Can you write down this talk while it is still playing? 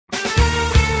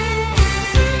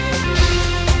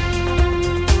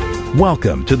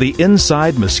Welcome to the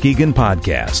Inside Muskegon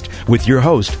podcast with your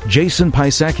host, Jason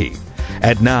Pisecki.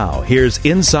 And now, here's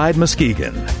Inside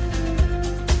Muskegon.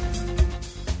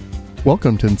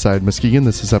 Welcome to Inside Muskegon.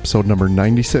 This is episode number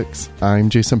 96. I'm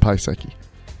Jason Pisecki.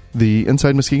 The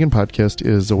Inside Muskegon podcast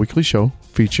is a weekly show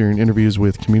featuring interviews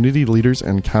with community leaders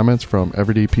and comments from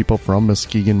everyday people from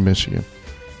Muskegon, Michigan.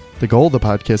 The goal of the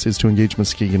podcast is to engage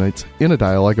Muskegonites in a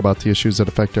dialogue about the issues that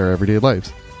affect our everyday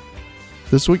lives.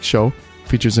 This week's show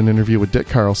features an interview with Dick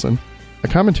Carlson, a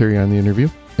commentary on the interview,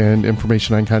 and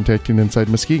information on contacting Inside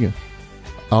Muskegon.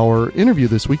 Our interview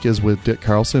this week is with Dick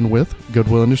Carlson with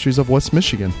Goodwill Industries of West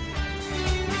Michigan.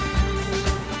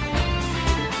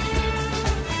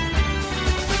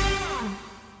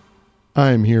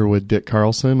 I'm here with Dick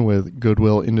Carlson with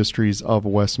Goodwill Industries of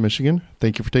West Michigan.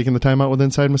 Thank you for taking the time out with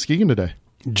Inside Muskegon today.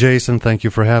 Jason, thank you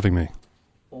for having me.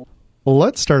 Well,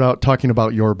 let's start out talking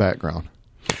about your background.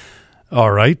 All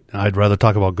right. I'd rather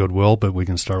talk about Goodwill, but we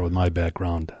can start with my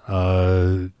background.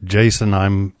 Jason,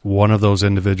 I'm one of those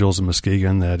individuals in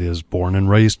Muskegon that is born and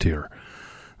raised here.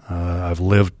 I've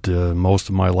lived most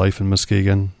of my life in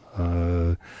Muskegon,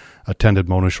 attended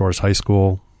Mona Shores High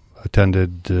School,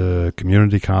 attended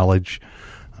community college,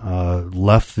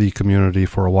 left the community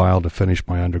for a while to finish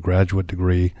my undergraduate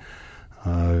degree,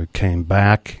 came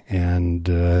back and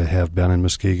have been in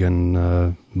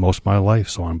Muskegon most of my life,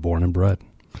 so I'm born and bred.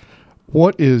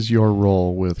 What is your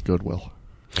role with Goodwill?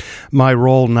 My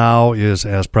role now is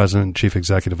as President and Chief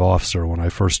Executive Officer. When I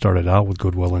first started out with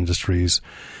Goodwill Industries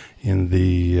in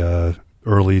the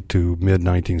early to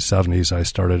mid-1970s, I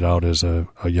started out as a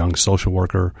young social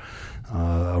worker,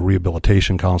 a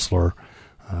rehabilitation counselor,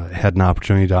 had an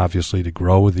opportunity, obviously, to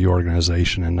grow with the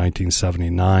organization. In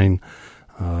 1979,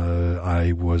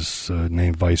 I was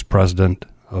named Vice President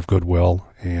of Goodwill,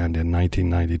 and in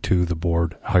 1992, the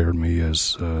board hired me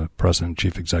as President and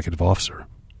Chief Executive Officer.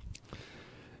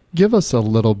 Give us a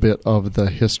little bit of the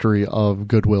history of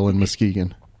Goodwill in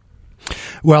Muskegon.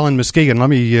 Well, in Muskegon, let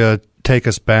me take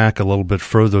us back a little bit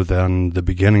further than the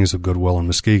beginnings of Goodwill in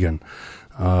Muskegon.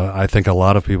 I think a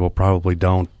lot of people probably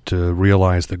don't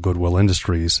realize that Goodwill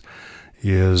Industries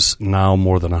is now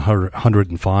more than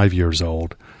 105 years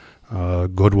old.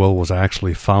 Goodwill was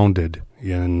actually founded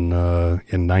in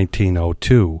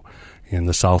 1902 in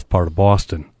the south part of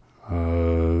Boston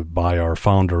by our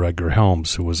founder, Edgar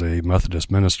Helms, who was a Methodist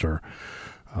minister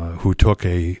who took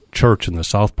a church in the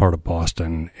south part of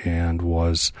Boston and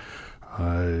was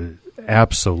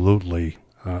absolutely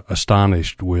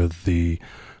astonished with the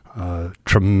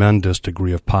tremendous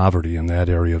degree of poverty in that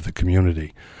area of the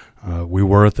community. We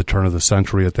were at the turn of the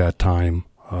century at that time,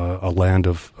 a land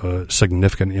of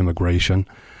significant immigration.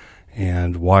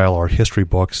 And while our history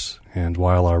books and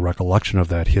while our recollection of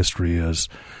that history is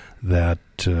that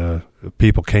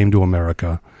people came to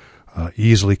America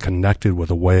easily connected with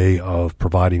a way of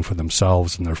providing for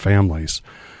themselves and their families,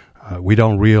 we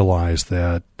don't realize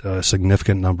that a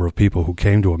significant number of people who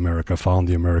came to America found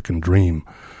the American dream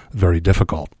very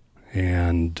difficult.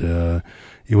 And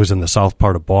it was in the south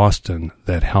part of Boston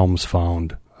that Helms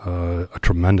found a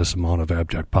tremendous amount of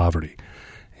abject poverty.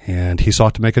 And he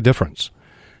sought to make a difference.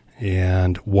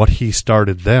 And what he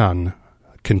started then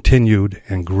continued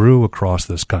and grew across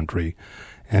this country.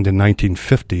 And in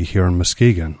 1950, here in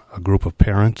Muskegon, a group of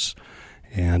parents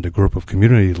and a group of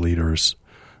community leaders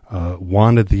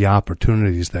wanted the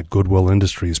opportunities that Goodwill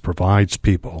Industries provides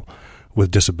people with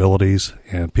disabilities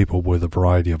and people with a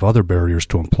variety of other barriers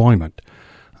to employment.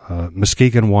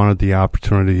 Muskegon wanted the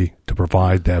opportunity to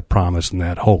provide that promise and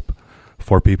that hope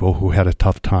for people who had a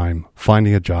tough time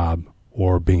finding a job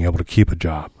or being able to keep a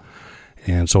job.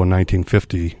 And so in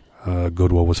 1950,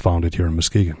 Goodwill was founded here in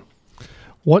Muskegon.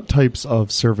 What types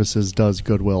of services does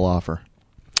Goodwill offer?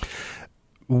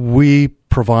 We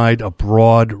provide a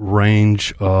broad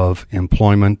range of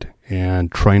employment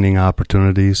and training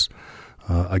opportunities,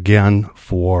 again,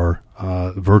 for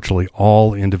virtually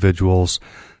all individuals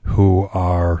who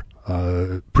are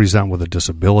present with a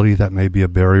disability that may be a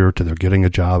barrier to their getting a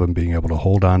job and being able to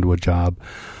hold on to a job,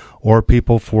 or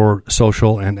people for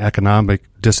social and economic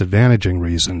disadvantaging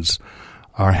reasons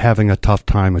are having a tough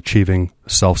time achieving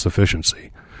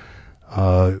self-sufficiency.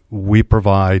 We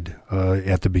provide,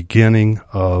 at the beginning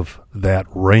of that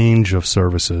range of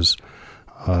services,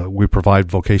 we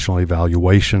provide vocational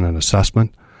evaluation and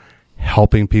assessment,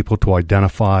 helping people to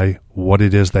identify what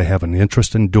it is they have an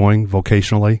interest in doing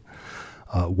vocationally,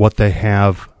 what they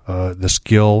have the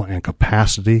skill and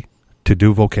capacity to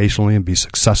do vocationally and be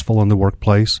successful in the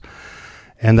workplace.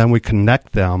 And then we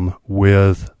connect them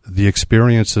with the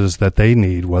experiences that they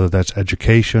need, whether that's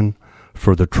education,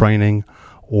 further training,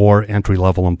 or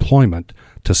entry-level employment,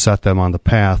 to set them on the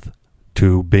path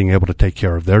to being able to take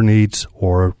care of their needs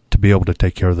or to be able to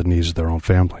take care of the needs of their own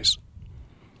families.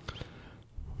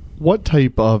 What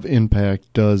type of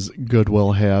impact does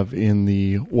Goodwill have in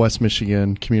the West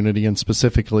Michigan community, and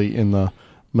specifically in the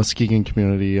Muskegon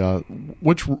community?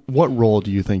 What role do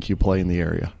you think you play in the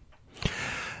area?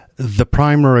 The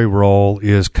primary role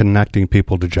is connecting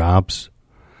people to jobs.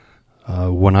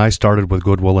 When I started with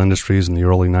Goodwill Industries in the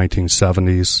early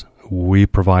 1970s, we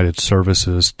provided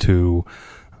services to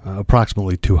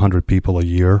approximately 200 people a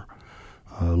year.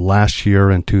 Last year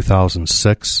in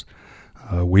 2006,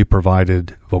 we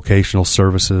provided vocational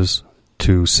services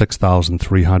to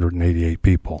 6,388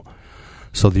 people.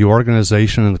 So the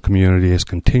organization and the community has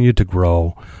continued to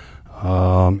grow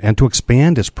and to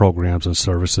expand its programs and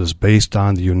services based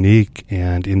on the unique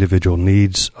and individual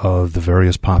needs of the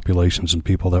various populations and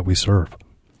people that we serve.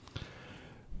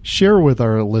 Share with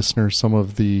our listeners some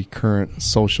of the current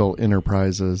social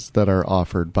enterprises that are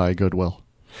offered by Goodwill.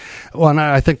 Well, and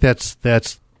I think that's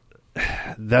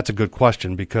a good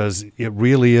question, because it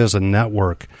really is a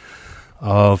network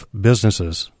of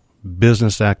businesses,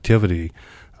 business activity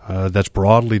that's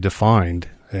broadly defined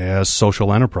as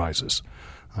social enterprises.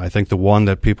 I think the one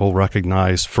that people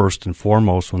recognize first and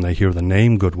foremost when they hear the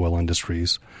name Goodwill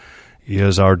Industries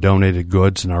is our donated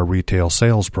goods and our retail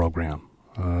sales program.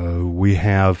 We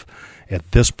have,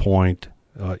 at this point,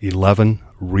 11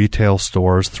 retail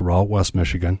stores throughout West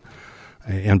Michigan.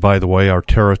 And by the way, our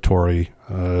territory,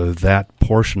 that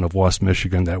portion of West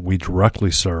Michigan that we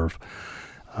directly serve,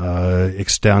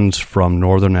 extends from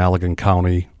northern Allegan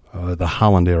County, the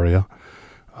Holland area,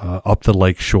 up the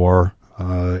lake shore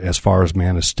as far as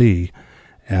Manistee,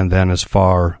 and then as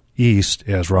far east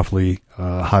as roughly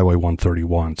Highway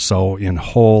 131. So in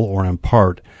whole or in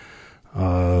part,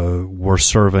 we're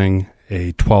serving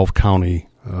a 12-county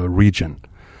region.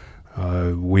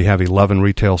 We have 11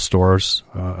 retail stores.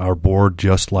 Our board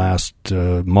just last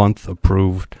month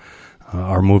approved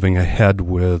our moving ahead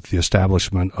with the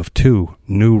establishment of 2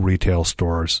 new retail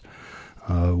stores.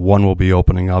 One will be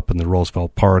opening up in the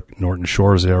Roosevelt Park, Norton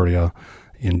Shores area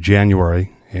in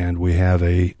January, and we have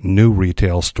a new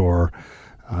retail store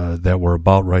that we're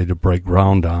about ready to break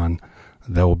ground on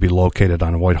that will be located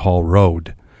on Whitehall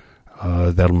Road.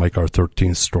 That'll make our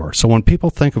 13th store. So when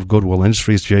people think of Goodwill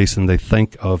Industries, Jason, they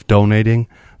think of donating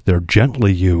their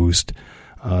gently used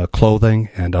clothing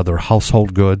and other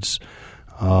household goods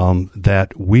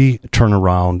that we turn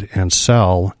around and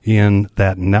sell in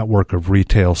that network of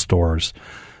retail stores.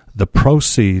 The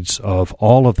proceeds of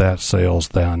all of that sales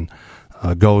then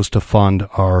goes to fund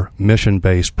our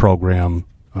mission-based programs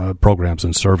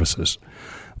and services.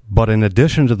 But in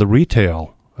addition to the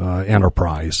retail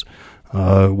enterprise,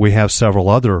 we have several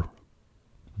other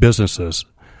businesses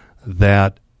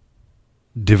that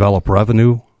develop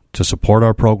revenue to support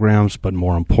our programs, but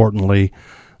more importantly,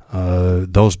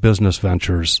 those business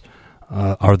ventures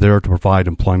are there to provide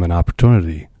employment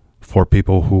opportunity for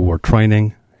people who are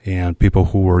training and people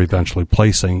who are eventually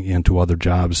placing into other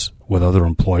jobs with other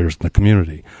employers in the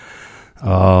community.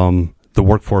 The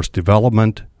workforce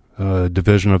development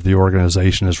division of the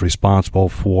organization is responsible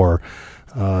for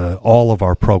all of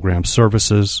our program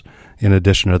services. In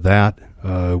addition to that,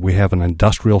 we have an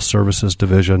industrial services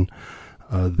division.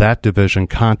 That division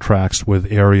contracts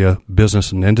with area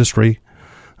business and industry.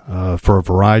 For a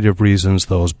variety of reasons,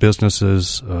 those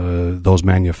businesses, those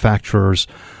manufacturers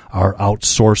are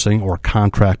outsourcing or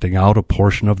contracting out a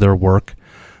portion of their work.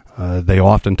 They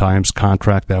oftentimes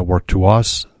contract that work to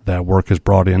us. That work is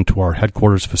brought into our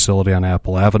headquarters facility on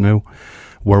Apple Avenue,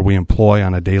 where we employ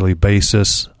on a daily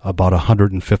basis about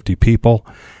 150 people.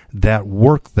 That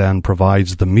work then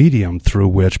provides the medium through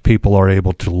which people are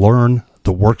able to learn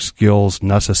the work skills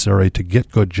necessary to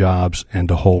get good jobs and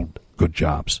to hold good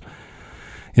jobs.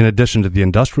 In addition to the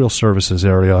industrial services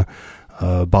area,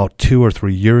 about 2 or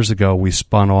 3 years ago, we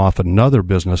spun off another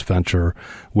business venture,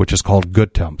 which is called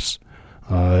Good Temps.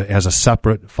 As a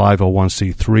separate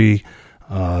 501c3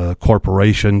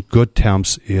 corporation, Good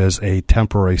Temps is a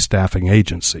temporary staffing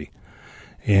agency.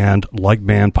 And like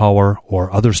Manpower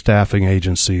or other staffing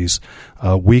agencies,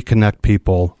 we connect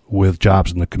people with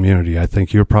jobs in the community. I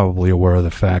think you're probably aware of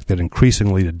the fact that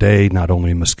increasingly today, not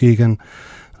only in Muskegon,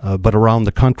 but around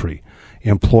the country,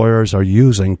 employers are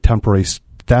using temporary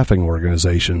staffing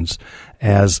organizations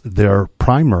as their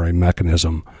primary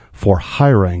mechanism for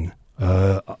hiring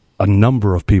a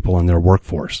number of people in their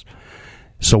workforce.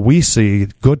 So we see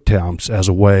Good Temps as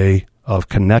a way of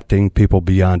connecting people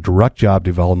beyond direct job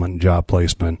development and job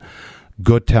placement.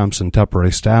 Good Temps and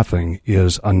temporary staffing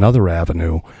is another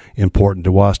avenue important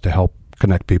to us to help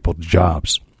connect people to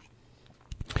jobs.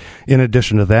 In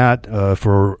addition to that,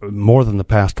 for more than the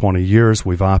past 20 years,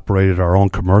 we've operated our own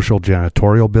commercial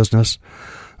janitorial business.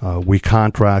 We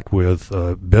contract with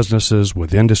businesses,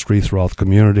 with industry throughout the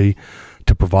community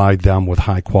to provide them with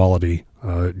high-quality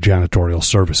janitorial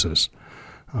services.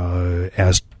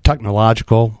 As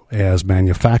technological as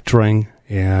manufacturing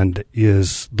and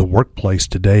is the workplace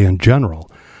today in general,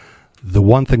 the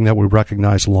one thing that we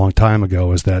recognized a long time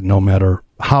ago is that no matter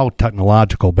how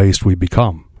technological-based we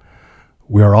become,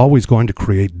 we are always going to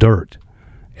create dirt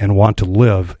and want to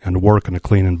live and work in a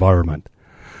clean environment.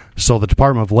 So the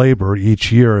Department of Labor,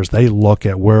 each year, as they look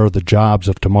at where are the jobs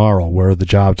of tomorrow, where are the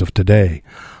jobs of today,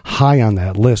 high on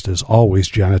that list is always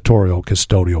janitorial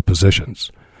custodial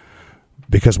positions,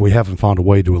 because we haven't found a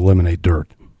way to eliminate dirt.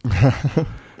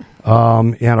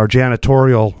 And our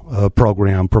janitorial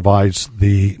program provides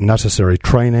the necessary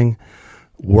training,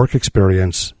 work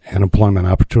experience, and employment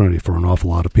opportunity for an awful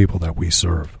lot of people that we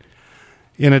serve.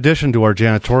 In addition to our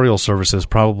janitorial services,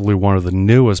 probably one of the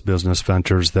newest business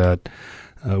ventures that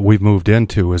we've moved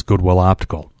into is Goodwill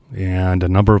Optical. And a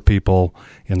number of people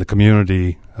in the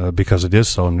community, because it is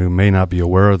so new, may not be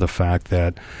aware of the fact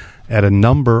that at a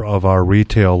number of our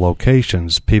retail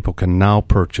locations, people can now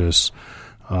purchase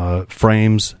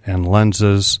frames and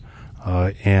lenses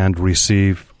and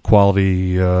receive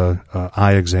quality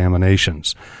eye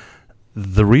examinations.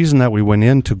 The reason that we went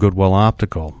into Goodwill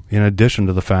Optical, in addition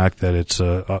to the fact that it's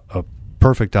a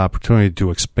perfect opportunity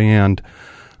to expand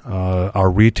our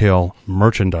retail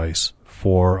merchandise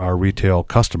for our retail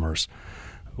customers,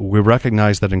 we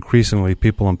recognize that increasingly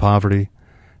people in poverty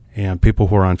and people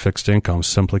who are on fixed incomes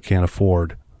simply can't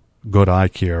afford good eye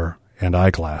care and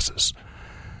eyeglasses.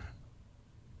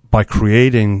 By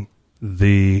creating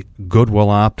the Goodwill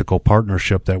Optical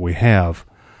partnership that we have,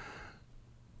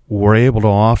 we're able to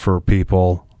offer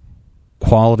people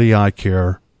quality eye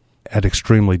care at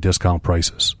extremely discount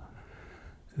prices.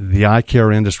 The eye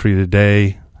care industry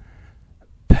today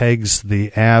pegs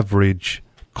the average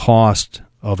cost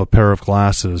of a pair of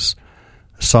glasses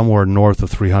somewhere north of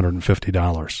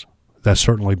 $350. That's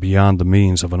certainly beyond the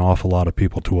means of an awful lot of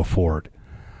people to afford.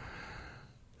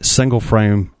 Single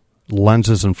frame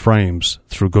lenses and frames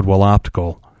through Goodwill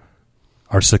Optical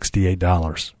are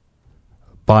 $68.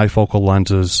 Bifocal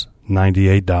lenses,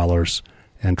 $98,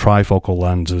 and trifocal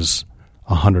lenses,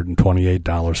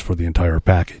 $128 for the entire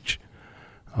package.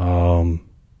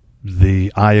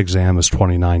 The eye exam is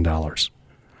 $29.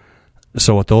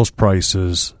 So at those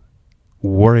prices,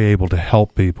 we're able to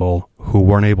help people who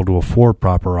weren't able to afford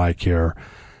proper eye care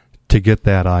to get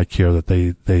that eye care that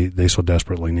they so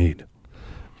desperately need.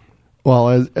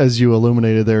 Well, as you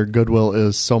illuminated there, Goodwill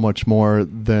is so much more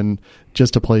than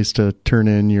just a place to turn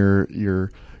in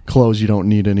your clothes you don't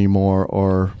need anymore,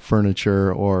 or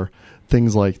furniture, or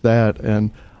things like that.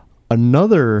 And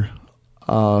another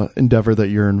endeavor that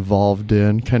you're involved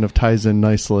in kind of ties in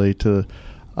nicely to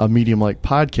a medium like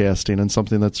podcasting and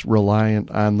something that's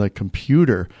reliant on the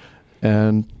computer.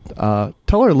 And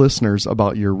tell our listeners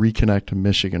about your Reconnect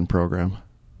Michigan program.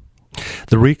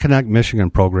 The Reconnect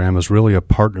Michigan program is really a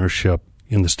partnership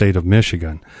in the state of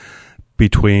Michigan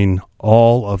between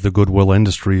all of the goodwill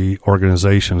industry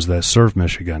organizations that serve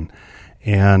Michigan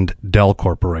and Dell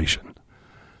Corporation.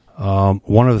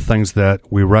 One of the things that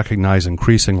we recognize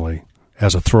increasingly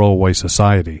as a throwaway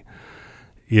society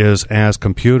is as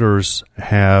computers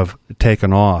have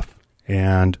taken off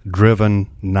and driven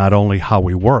not only how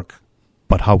we work,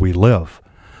 but how we live,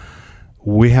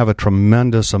 we have a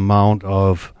tremendous amount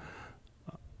of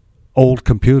old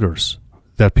computers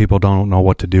that people don't know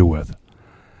what to do with.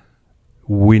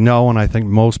 We know, and I think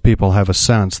most people have a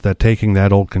sense, that taking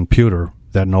that old computer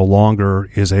that no longer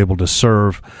is able to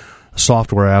serve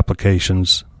software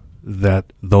applications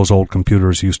that those old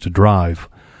computers used to drive,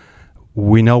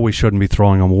 we know we shouldn't be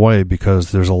throwing them away,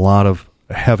 because there's a lot of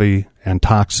heavy and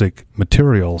toxic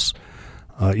materials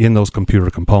in those computer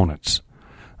components,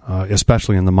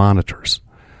 especially in the monitors.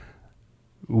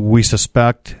 We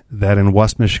suspect that in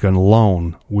West Michigan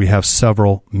alone, we have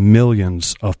several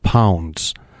millions of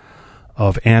pounds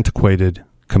of antiquated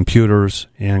computers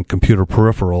and computer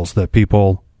peripherals that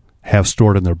people have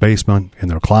stored in their basement, in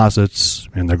their closets,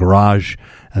 in their garage,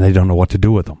 and they don't know what to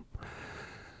do with them.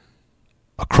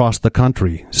 Across the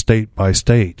country, state by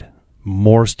state,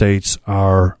 more states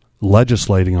are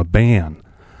legislating a ban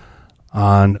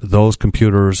on those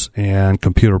computers and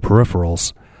computer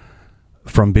peripherals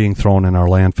from being thrown in our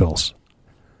landfills.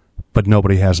 But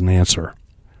nobody has an answer.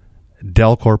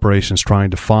 Dell Corporation is trying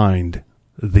to find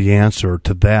the answer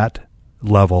to that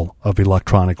level of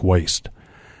electronic waste.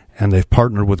 And they've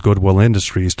partnered with Goodwill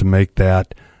Industries to make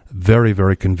that very,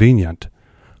 very convenient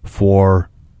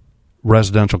for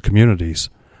residential communities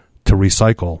to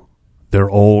recycle their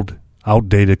old,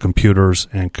 outdated computers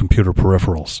and computer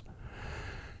peripherals.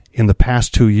 In the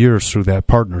past 2 years through that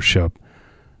partnership,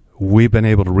 we've been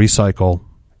able to recycle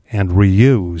and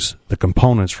reuse the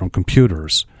components from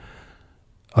computers,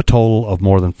 a total of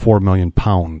more than 4 million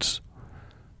pounds.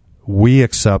 We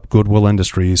accept Goodwill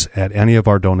Industries at any of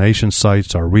our donation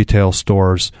sites, our retail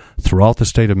stores throughout the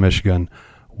state of Michigan.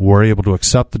 We're able to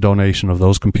accept the donation of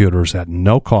those computers at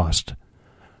no cost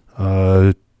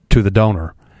to the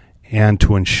donor, and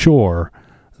to ensure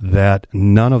that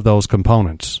none of those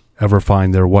components ever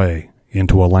find their way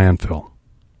into a landfill.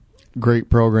 Great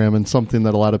program, and something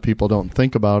that a lot of people don't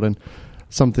think about, and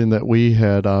something that we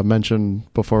had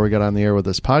mentioned before we got on the air with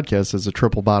this podcast is a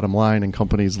triple bottom line, and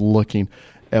companies looking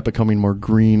at becoming more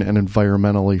green and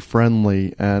environmentally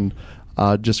friendly. And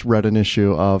just read an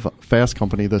issue of Fast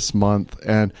Company this month,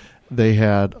 and they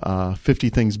had 50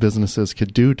 things businesses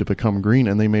could do to become green,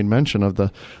 and they made mention of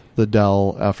the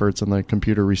Dell efforts and the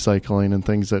computer recycling and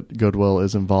things that Goodwill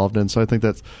is involved in. So I think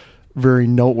that's very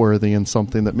noteworthy and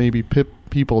something that maybe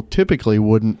people typically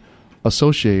wouldn't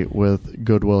associate with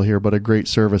Goodwill here, but a great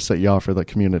service that you offer the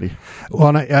community. Well,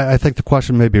 and I think the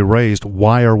question may be raised,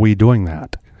 why are we doing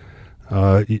that?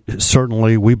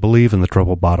 Certainly, we believe in the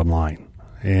triple bottom line.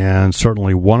 And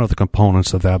certainly one of the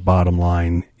components of that bottom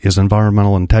line is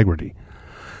environmental integrity.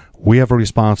 We have a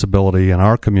responsibility in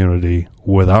our community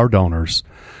with our donors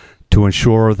to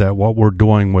ensure that what we're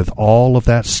doing with all of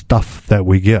that stuff that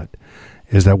we get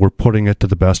is that we're putting it to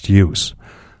the best use.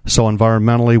 So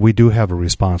environmentally, we do have a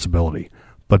responsibility.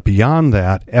 But beyond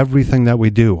that, everything that we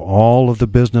do, all of the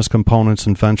business components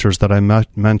and ventures that I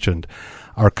mentioned,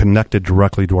 are connected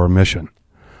directly to our mission.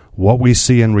 What we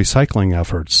see in recycling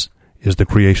efforts is the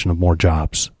creation of more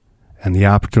jobs and the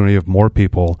opportunity of more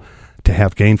people to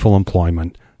have gainful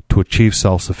employment, to achieve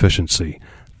self-sufficiency.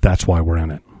 That's why we're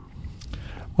in it.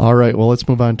 All right, well, let's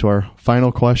move on to our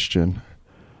final question.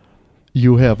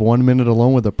 You have 1 minute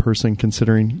alone with a person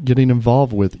considering getting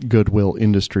involved with Goodwill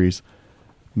Industries.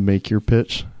 Make your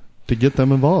pitch to get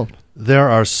them involved. There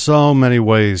are so many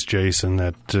ways, Jason,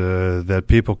 that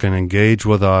people can engage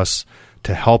with us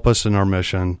to help us in our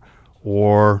mission,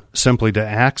 or simply to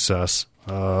access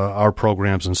our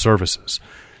programs and services.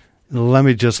 Let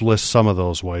me just list some of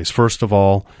those ways. First of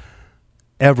all,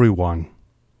 everyone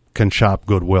can shop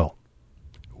Goodwill.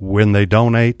 When they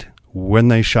donate, when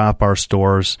they shop our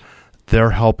stores,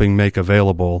 they're helping make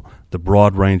available the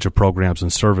broad range of programs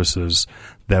and services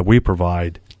that we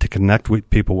provide to connect with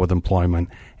people with employment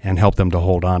and help them to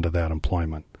hold on to that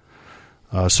employment.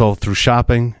 So through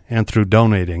shopping and through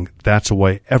donating, that's a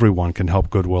way everyone can help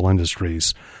Goodwill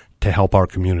Industries to help our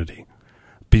community.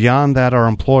 Beyond that, our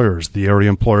employers, the area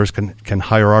employers, can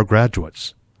hire our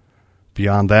graduates.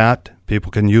 Beyond that, people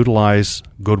can utilize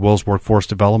Goodwill's Workforce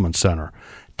Development Center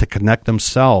to connect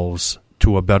themselves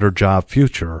to a better job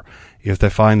future if they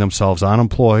find themselves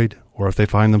unemployed or if they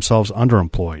find themselves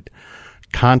underemployed.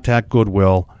 Contact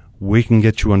Goodwill. We can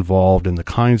get you involved in the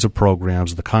kinds of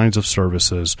programs, the kinds of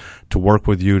services to work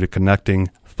with you to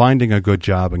connecting, finding a good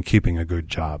job, and keeping a good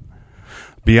job.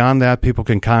 Beyond that, people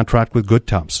can contract with Good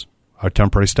Temps, our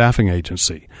temporary staffing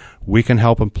agency. We can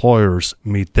help employers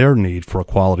meet their need for a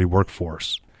quality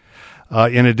workforce.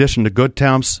 In addition to Good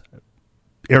Temps,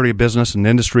 area business and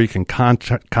industry can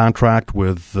contract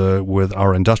with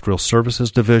our industrial services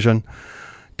division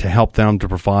to help them to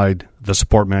provide the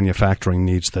support manufacturing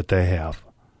needs that they have.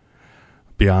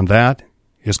 Beyond that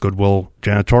is Goodwill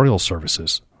Janitorial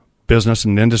Services. Business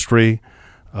and industry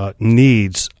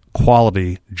needs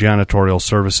quality janitorial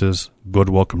services.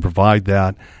 Goodwill can provide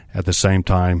that. At the same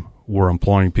time, we're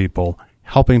employing people,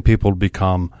 helping people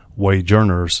become wage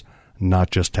earners,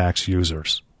 not just tax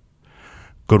users.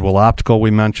 Goodwill Optical, we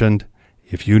mentioned.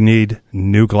 If you need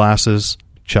new glasses,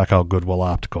 check out Goodwill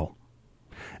Optical.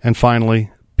 And finally,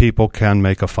 people can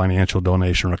make a financial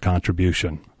donation or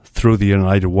contribution through the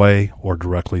United Way or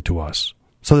directly to us.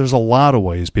 So there's a lot of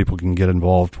ways people can get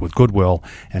involved with Goodwill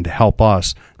and to help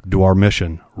us do our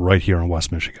mission right here in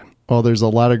West Michigan. Well, there's a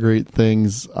lot of great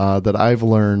things that I've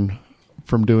learned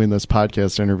from doing this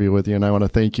podcast interview with you, and I want to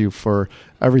thank you for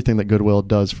everything that Goodwill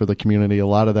does for the community, a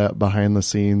lot of that behind the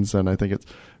scenes, and I think it's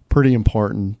pretty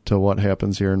important to what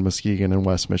happens here in Muskegon and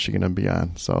West Michigan and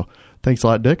beyond. So thanks a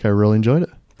lot, Dick. I really enjoyed it.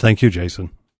 Thank you,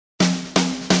 Jason.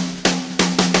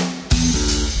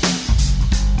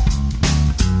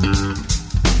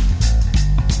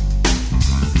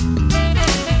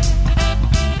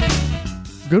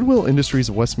 Goodwill Industries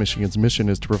of West Michigan's mission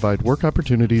is to provide work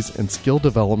opportunities and skill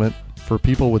development for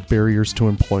people with barriers to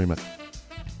employment.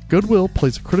 Goodwill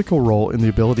plays a critical role in the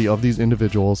ability of these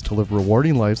individuals to live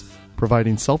rewarding lives,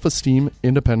 providing self-esteem,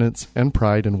 independence, and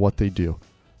pride in what they do.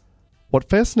 What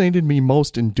fascinated me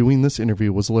most in doing this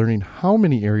interview was learning how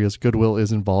many areas Goodwill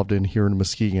is involved in here in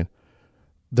Muskegon.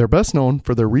 They're best known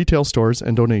for their retail stores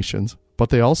and donations, but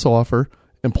they also offer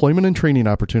employment and training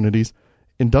opportunities,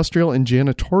 industrial and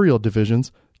janitorial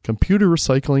divisions, computer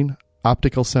recycling,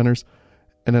 optical centers,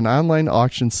 and an online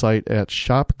auction site at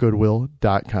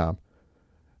shopgoodwill.com.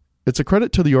 It's a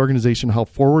credit to the organization how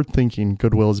forward-thinking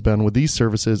Goodwill has been with these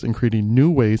services in creating new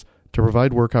ways to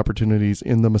provide work opportunities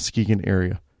in the Muskegon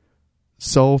area.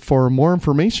 So for more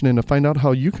information and to find out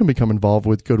how you can become involved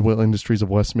with Goodwill Industries of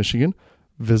West Michigan,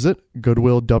 visit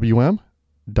goodwillwm.org.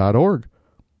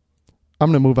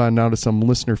 I'm going to move on now to some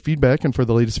listener feedback, and for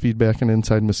the latest feedback on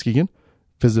Inside Muskegon,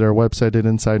 visit our website at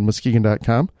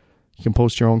insidemuskegon.com. You can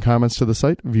post your own comments to the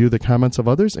site, view the comments of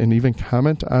others, and even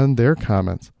comment on their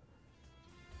comments.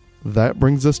 That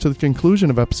brings us to the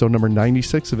conclusion of episode number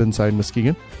 96 of Inside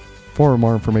Muskegon. For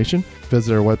more information,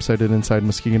 visit our website at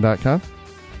insidemuskegon.com.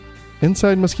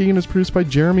 Inside Muskegon is produced by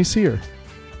Jeremy Sear.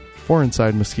 For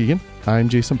Inside Muskegon, I'm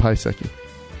Jason Piasecki.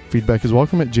 Feedback is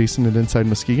welcome at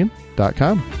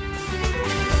jason@insidemuskegon.com.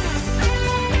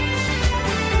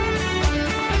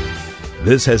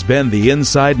 This has been the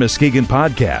Inside Muskegon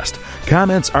podcast.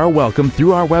 Comments are welcome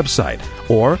through our website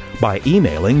or by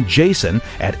emailing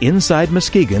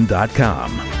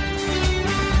jason@insidemuskegon.com.